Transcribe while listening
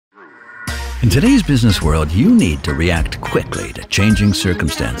In today's business world, you need to react quickly to changing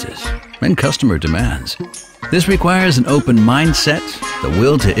circumstances and customer demands. This requires an open mindset, the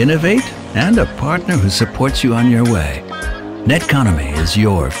will to innovate, and a partner who supports you on your way. NETCONOMY is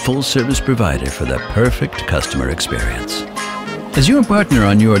your full-service provider for the perfect customer experience. As your partner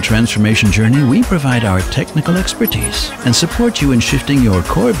on your transformation journey, we provide our technical expertise and support you in shifting your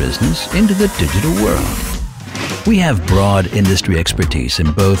core business into the digital world. We have broad industry expertise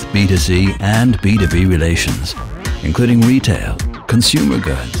in both B2C and B2B relations, including retail, consumer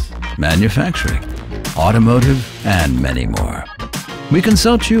goods, manufacturing, automotive, and many more. We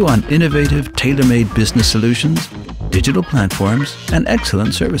consult you on innovative, tailor-made business solutions, digital platforms, and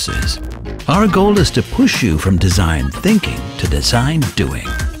excellent services. Our goal is to push you from design thinking to design doing.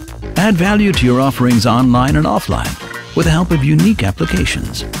 Add value to your offerings online and offline with the help of unique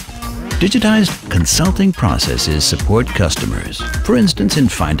applications. Digitized consulting processes support customers, for instance in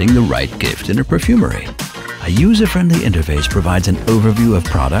finding the right gift in a perfumery. A user-friendly interface provides an overview of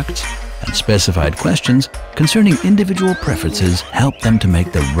products, and specified questions concerning individual preferences help them to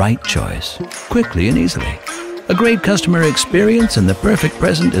make the right choice, quickly and easily. A great customer experience and the perfect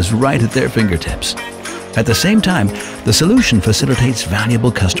present is right at their fingertips. At the same time, the solution facilitates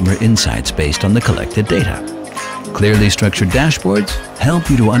valuable customer insights based on the collected data. Clearly structured dashboards help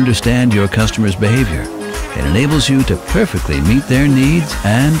you to understand your customers' behavior. It enables you to perfectly meet their needs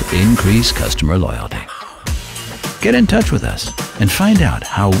and increase customer loyalty. Get in touch with us and find out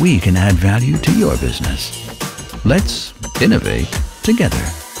how we can add value to your business. Let's innovate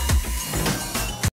together.